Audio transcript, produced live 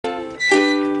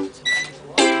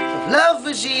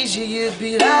was easy, you'd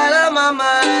be right on my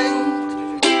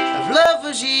mind. If love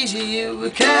was easy, you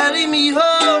would carry me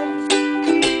home.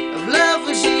 If love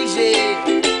was easy,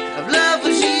 if love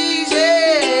was easy.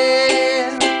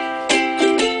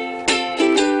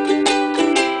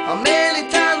 How many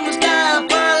times must I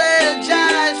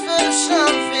apologize for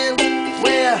something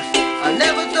where I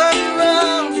never done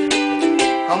wrong?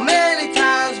 How many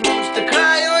times must I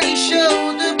cry on your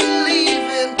shoulder,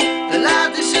 believing that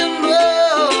I deserve more?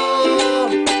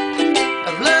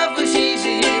 If love was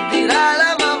easy, you'd be right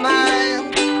on my mind.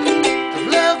 If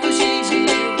love was easy,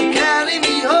 you would carry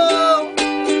me home.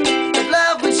 If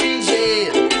love was easy,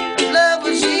 if love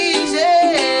was easy.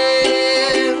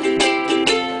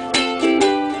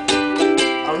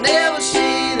 I'll never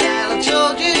say that I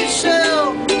told you so.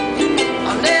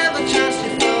 I'll never trust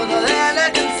you further than I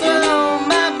can throw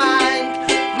my mind,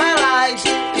 my lies,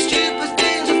 the stupid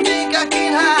things I think I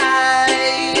can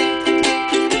hide.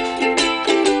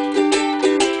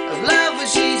 If love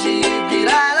was easy, you'd be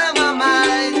right on my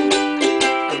mind.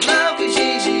 If love was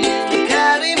easy, you would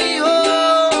carry me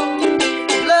home.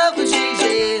 If love was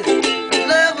easy, if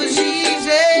love was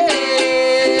easy.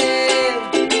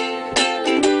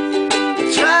 I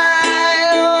try,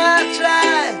 oh I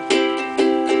try.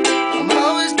 I'm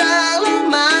always down on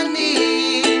my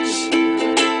knees.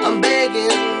 I'm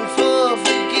begging for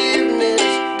forgiveness,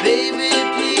 baby,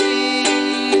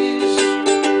 please.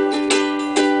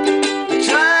 I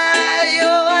try,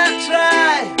 oh I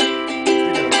try,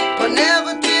 but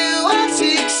never do I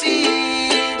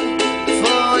succeed.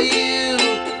 For you,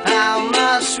 how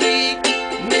my sweet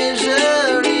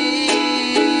misery.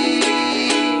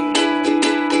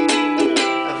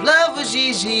 If love was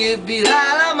easy, you'd be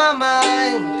right on my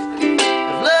mind.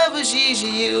 If love was easy,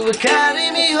 you would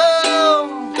carry me home.